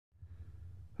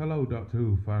Hello, Doctor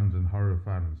Who fans and horror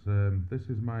fans. This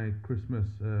is my Christmas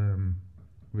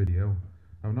video.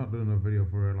 I've not done a video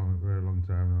for a very long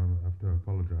time, and I have to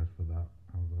apologise for that.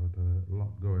 I've had a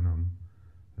lot going on,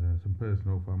 some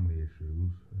personal family issues,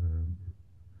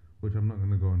 which I'm not going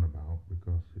to go on about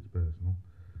because it's personal.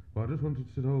 But I just wanted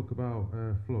to talk about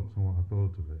Flux and what I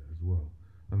thought of it as well.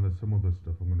 And there's some other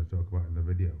stuff I'm going to talk about in the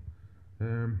video.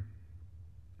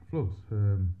 Flux,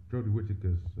 Jodie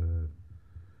Whittaker's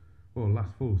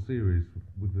last full series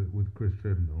with Chris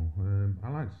Chibnall. I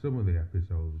liked some of the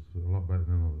episodes a lot better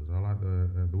than others. I like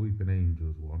the Weeping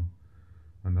Angels one,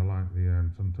 and I like the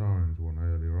Centaurans one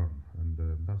earlier on, and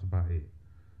that's about it.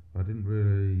 I didn't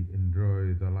really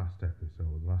enjoy the last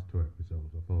episode, the last two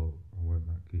episodes. I thought I weren't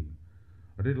that keen.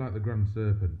 I did like the Grand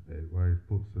Serpent bit where he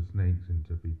puts the snakes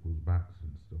into people's backs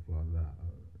and stuff like that,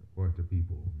 or into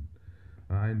people.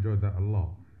 I enjoyed that a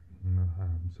lot.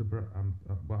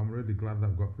 But I'm really glad that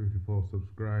I've got 54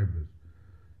 subscribers.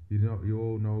 You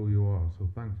all know who you are, so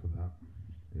thanks for that.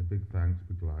 Yeah, big thanks,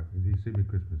 big like. You see me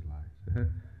Christmas lights.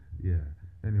 Yeah.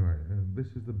 Anyway, this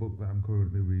is the book that I'm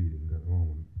currently reading at the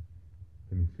moment.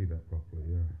 Can you see that properly?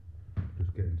 Yeah.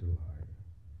 Just get into the light.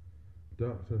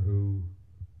 Doctor Who,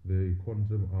 The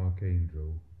Quantum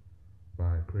Archangel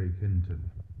by Craig Hinton.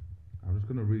 I'm just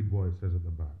going to read what it says at the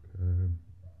back.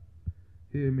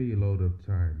 Hear me, Lord of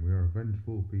Time, we are a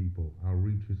vengeful people, our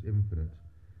reach is infinite,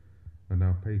 and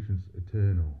our patience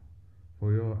eternal.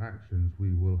 For your actions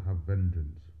we will have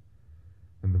vengeance,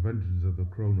 and the vengeance of the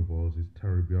Chronivores is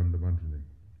terror beyond imagining.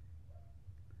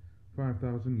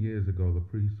 5,000 years ago, the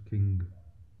kings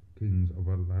of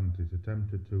Atlantis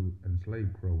attempted to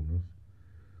enslave Cronus,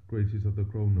 greatest of the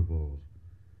Chronivores.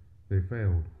 They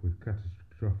failed, with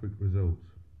catastrophic results.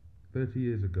 30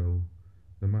 years ago,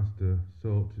 the Master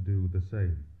sought to do the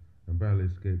same, and barely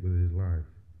escaped with his life.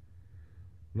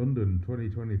 London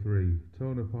 2023,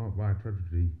 torn apart by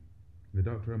tragedy, the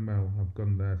Doctor and Mel have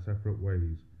gone their separate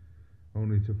ways,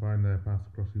 only to find their paths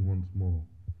crossing once more.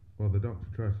 While the Doctor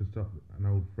tries to stop an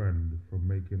old friend from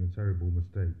making a terrible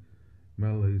mistake,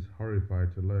 Mel is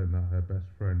horrified to learn that her best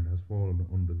friend has fallen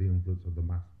under the influence of the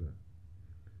Master.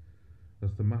 As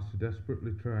the Master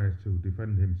desperately tries to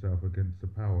defend himself against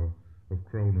the power of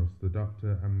Cronus, the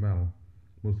Doctor and Mel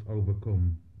must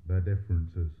overcome their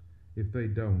differences. If they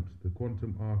don't, the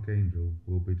Quantum Archangel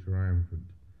will be triumphant.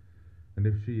 And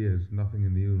if she is, nothing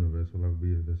in the universe will ever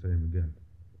be the same again.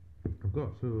 I've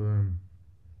got to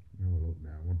have a look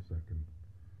now, 1 second.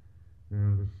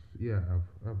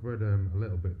 I've read a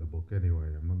little bit of the book anyway.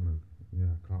 I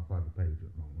can't find the page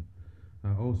at the moment.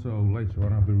 Also, later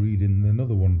on I'll be reading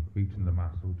another one featuring the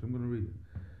Master, which I'm going to read.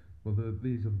 Well,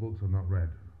 these are the books I've not read.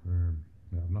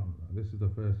 This is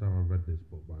the first time I've read this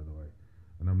book, by the way,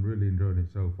 and I'm really enjoying it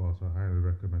so far, so I highly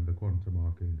recommend The Quantum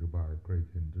Archangel by Craig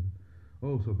Hinton.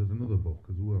 Also, there's another book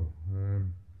as well.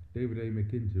 David A.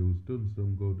 McIntyre, who's done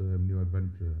some good new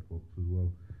adventure books as well.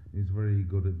 He's very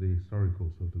good at the historical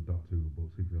sort of Doctor Who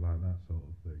books, if you like that sort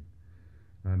of thing.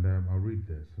 And I'll read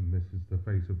this, and this is The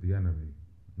Face of the Enemy.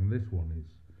 And this one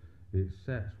it's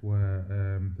set where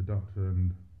the Doctor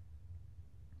and...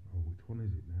 Oh, which one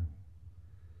is it now?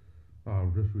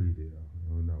 I'll just read it.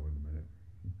 I'll know in a minute.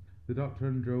 The Doctor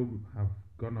and Jo have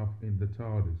gone off in the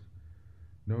TARDIS,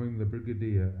 leaving the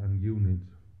Brigadier and unit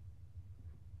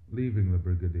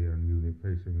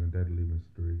facing a deadly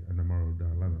mystery and a moral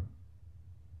dilemma.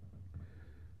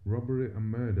 Robbery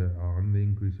and murder are on the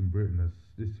increase in Britain as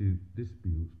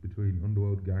disputes between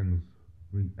underworld gangs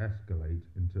re-escalate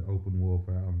into open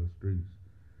warfare on the streets.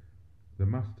 The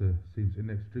Master seems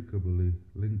inextricably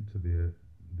linked to the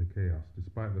chaos,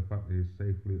 despite the fact that he is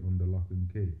safely under lock and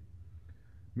key.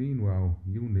 Meanwhile,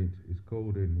 UNIT is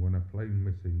called in when a plane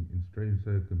missing in strange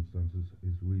circumstances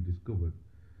is rediscovered,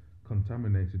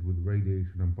 contaminated with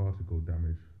radiation and particle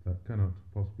damage that cannot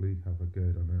possibly have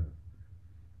occurred on Earth.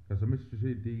 As the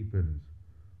mystery deepens,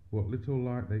 what little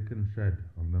light they can shed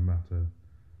on the matter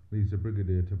leads the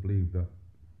Brigadier to believe that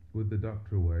with the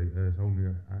Doctor away, Earth's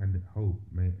only hope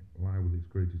may lie with its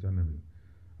greatest enemy.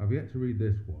 I've yet to read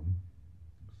this one,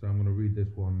 so I'm going to read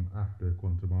this one after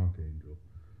Quantum Archangel.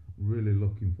 Really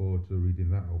looking forward to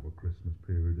reading that over Christmas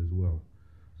period as well.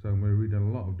 So I'm going to read a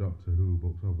lot of Doctor Who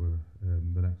books over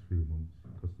the next few months,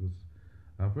 because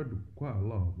I've read quite a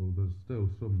lot, but there's still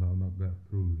some that I've not got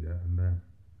through yet. And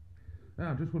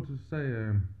I just wanted to say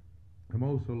I'm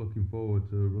also looking forward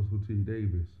to Russell T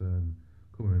Davies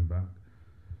coming back.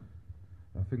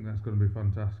 I think that's going to be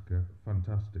fantastic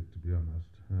to be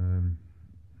honest. And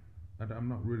I'm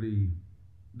not really...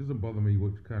 It doesn't bother me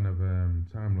which kind of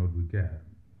Time Lord we get,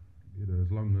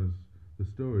 as long as the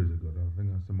stories are good. I think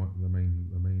that's the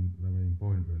main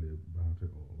point really about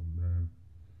it all. And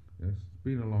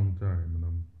been a long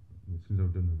time since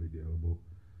I've done the video, but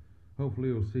hopefully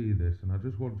you'll see this, and I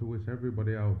just want to wish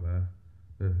everybody out there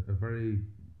a very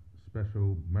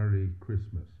special Merry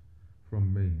Christmas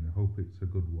from me, and I hope it's a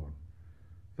good one.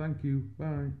 Thank you.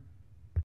 Bye.